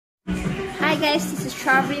Hi guys, this is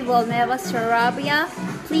Strawberry Volneva Sarabia.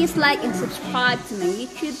 Please like and subscribe to my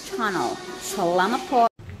YouTube channel. Salamat po.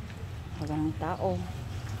 Hagang tao.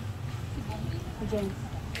 Diyan.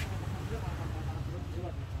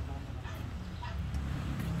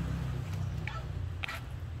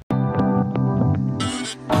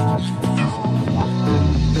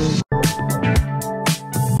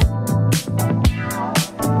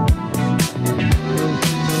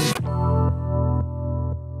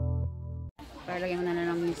 Lagyan mo na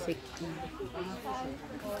ng music.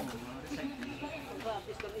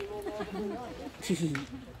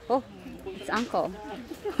 Oh, it's Uncle.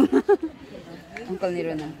 Uncle ni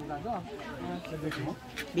Rona.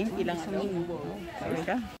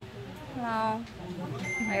 Hello.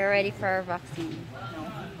 Are you ready for a vaccine?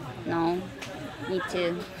 No? Me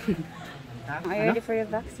too. Are you ready for your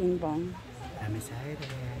vaccine, Bong? I'm excited.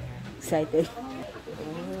 Excited?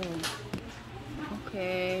 Oh.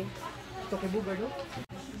 Okay.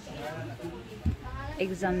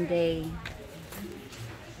 Exam day.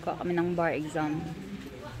 Kuha kami ng bar exam.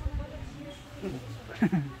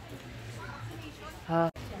 Are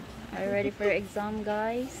you ready for your exam,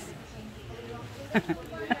 guys?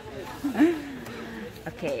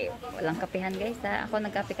 Okay, walang kapihan guys ha. Ako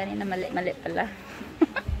nagkape kanina, mali pala.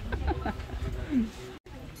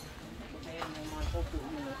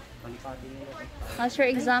 How's your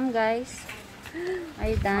exam, guys? Are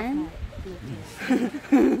you done?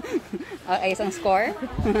 Ay, isang score?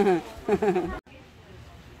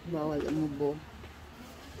 Bawal umubo.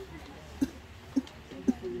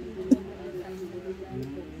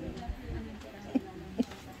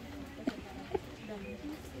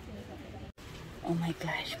 Oh my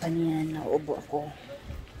gosh, paniyan, nauubo ako.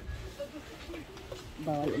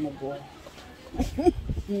 Bawal umubo.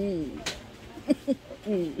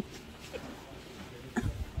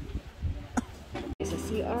 Sa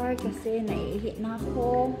CR kasi naiihi na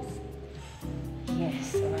ako.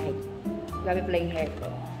 Yes, alright. Grabe pala yung hair ko.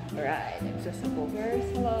 Alright, nagsasapo very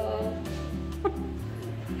slow.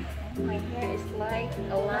 My hair is like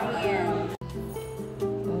a lion.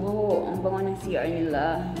 Oh, ang bango ng CR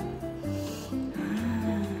nila.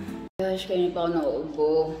 Gosh, kaya pa ako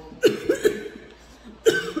nauubo.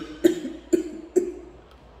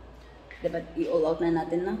 Dapat i-all out na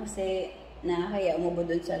natin na kasi nakakaya umubo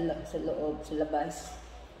doon sa loob, sa labas.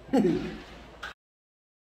 Where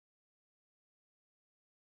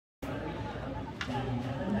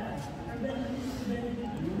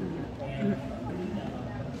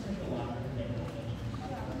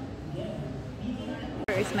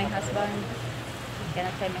is my husband? Can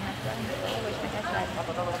I find my husband? Oh, where's my husband?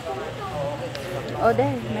 Oh,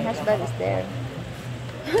 there. My husband is there.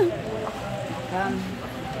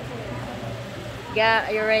 Yeah,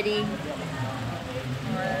 are you ready?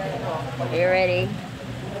 Are you ready?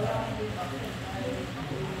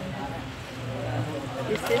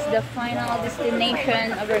 This is the final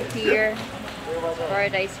destination over here.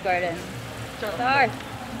 Paradise Garden. Start.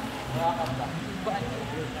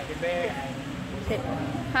 Sit.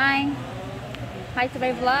 Hi. Hi to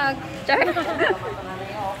my vlog.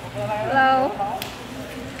 Hello.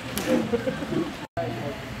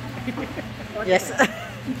 Yes.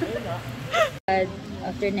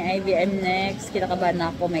 After ni IVM next, kinakabahan na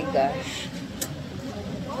ako. Oh my gosh.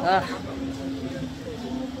 Ah.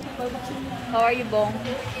 How are you, Bong?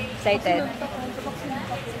 Excited?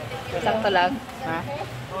 Sakto lang? Ha?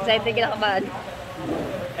 Excited, kinakabahan?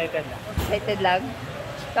 Excited lang. Excited lang?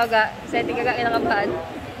 Ikaw ga? Excited ka ga, kinakabahan?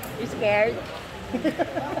 You scared?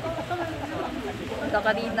 Ito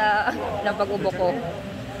kanina, ng pag-ubo ko.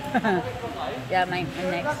 Yeah, my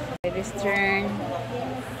next. This turn.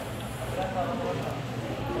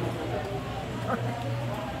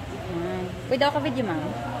 Pwede ako ka-video, ma'am?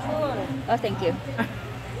 Oh, thank you.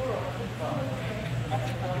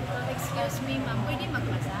 Excuse me, ma'am. Pwede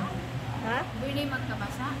magbasa? Ha? Pwede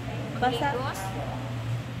magkabasa? Basa? Magligos?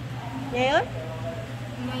 Ngayon?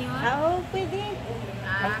 Ngayon? Oo, pwede.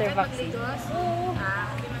 After kahit vaccine. magligos? Oo.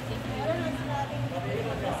 Okay,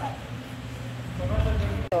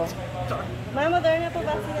 Ma'am, Moderna po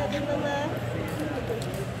vaccine natin na.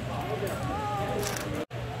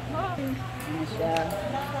 Ano siya?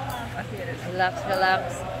 Relax, relax.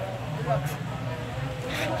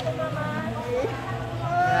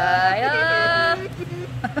 Ay, ah!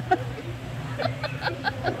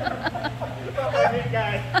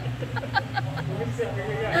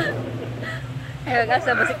 Ayun ka,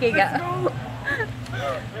 sa basikiga.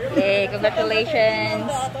 Yay, congratulations.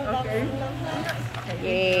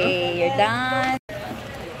 Yay, you're done.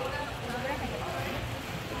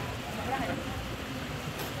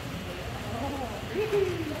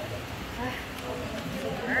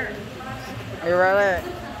 Ay, wala.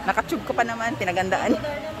 Nakatube ko pa naman. Pinagandaan.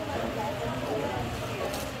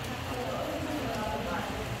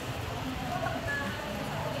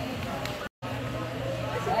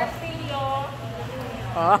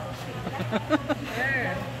 Oh.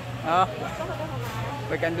 Oh.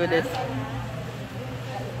 We can do this.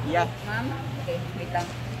 Yeah. Ma'am? Okay, wait lang.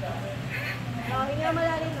 Hinga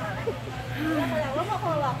malalim na. Hinga mo lang. Huwag mo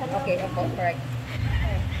hawakan. Okay, opo, correct.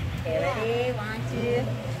 Okay, ready? 1, 2.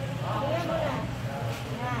 Hinga mo lang.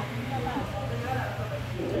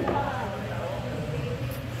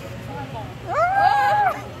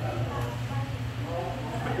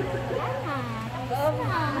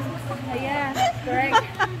 Yeah, correct.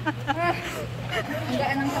 Ang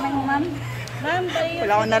gaan ng kamay mo, ma'am? Ma'am,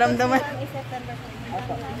 Wala akong naramdaman. September.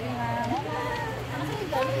 Opo.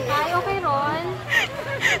 Ay, okay, Ron.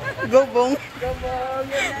 Go, Bong. Go, Bong.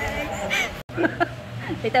 You're next.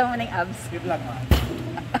 Kita mo na yung abs. Good luck, ma'am.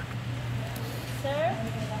 Sir,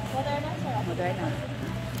 Moderna, sir. Moderna.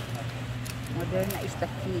 Moderna is the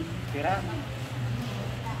key. Tira.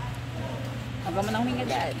 Hanggang mo na huminga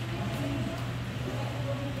dyan.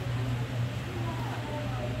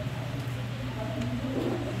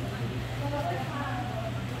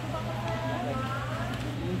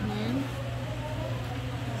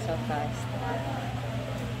 So fast.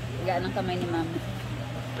 Gaan ang kamay ni ma'am.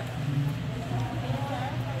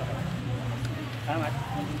 Salamat.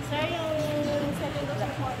 Sir, yung second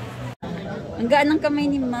dose po. Ang gaan ng kamay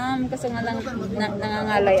ni ma'am kasi nga lang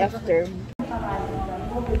nangangalay after.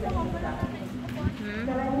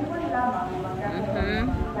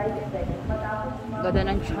 Ganda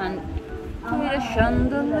ng chant. With a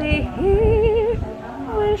chandelier,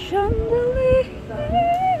 with a chandelier.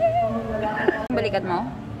 Balikat mo?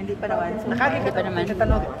 Hindi pa naman. Hindi pa naman.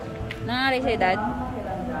 Nangangalay sa edad?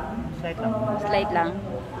 Slight lang. Slight lang.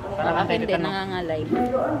 Parang Akin antay din, na nangangalay.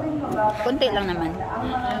 Kunti lang naman.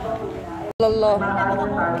 Lolo.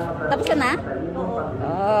 Tapos ka na?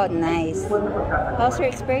 Oh, nice. How's your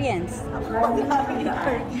experience?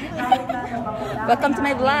 Welcome to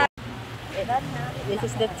my vlog. This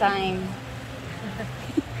is the time.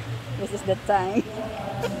 This is the time.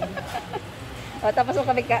 Oh, tapos mo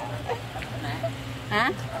kami ka. Ha?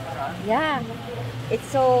 Yeah. It's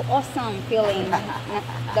so awesome feeling.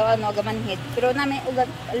 Daw ano, gamanhid. Pero namin ugat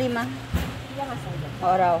 5.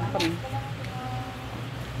 Oraw kami.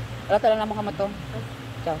 Wala talaga naman kamo to.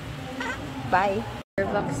 Ciao. Bye.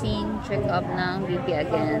 Vaccine check-up ng BP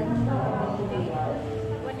again.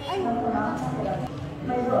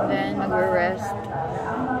 Then magre-rest.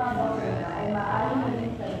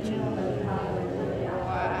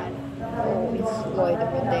 Oh, it's Lloyd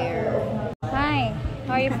over there. Hi,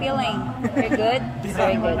 how are you feeling? You're good?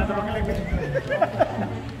 Very good.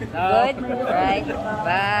 Good? Right?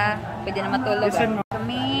 Ba? Pwede na matulog.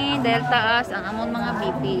 Kami, dahil taas ang amon mga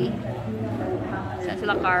BP. Saan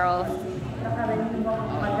sila Carl?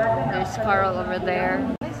 There's Carl over there.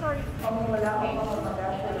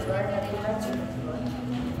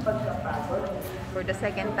 For the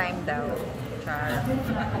second time daw. Char.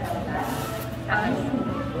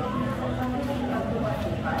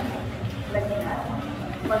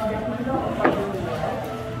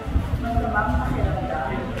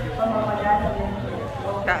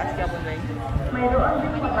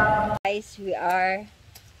 Guys, we are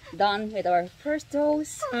done with our first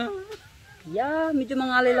dose. Yeah, medyo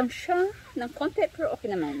mangalay lang siya ng konti pero okay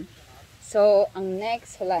naman. So, ang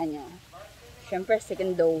next, wala nyo. Siyempre,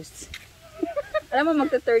 second dose. Alam mo,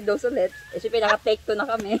 magta-third dose ulit. Eh, siyempre, naka-take 2 na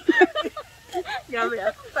kami. Grabe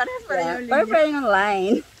ako. Parehas pa rin yung Parang pa rin yung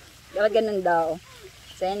line. Dapat ganun daw.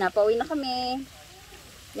 So, yan na. Pauwi na kami.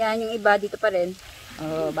 Yan, yung iba dito pa rin.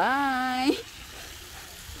 Oh, bye!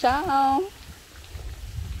 Ciao!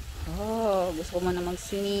 Oh, gusto ko muna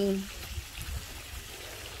mag-swimming.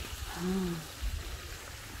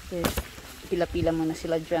 Yes, pila-pila muna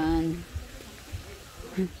sila dyan.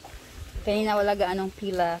 Kanina wala gaanong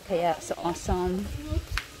pila, kaya so awesome.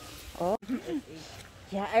 Oh.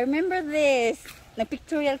 Yeah, I remember this.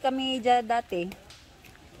 Nag-pictorial kami dyan dati.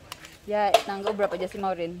 Yeah, nang-obra pa dyan si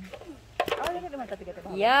Maureen.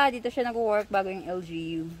 Yeah, dito siya nag-work bago yung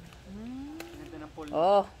LGU.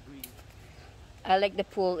 Oh. I like the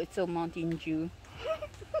pool. It's so Mountain Dew.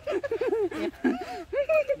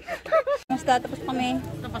 Basta tapos kami.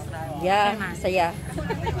 Tapos na. Yeah, saya.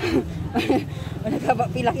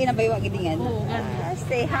 Pila kinabay wa gidingan.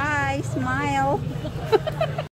 Say hi, smile.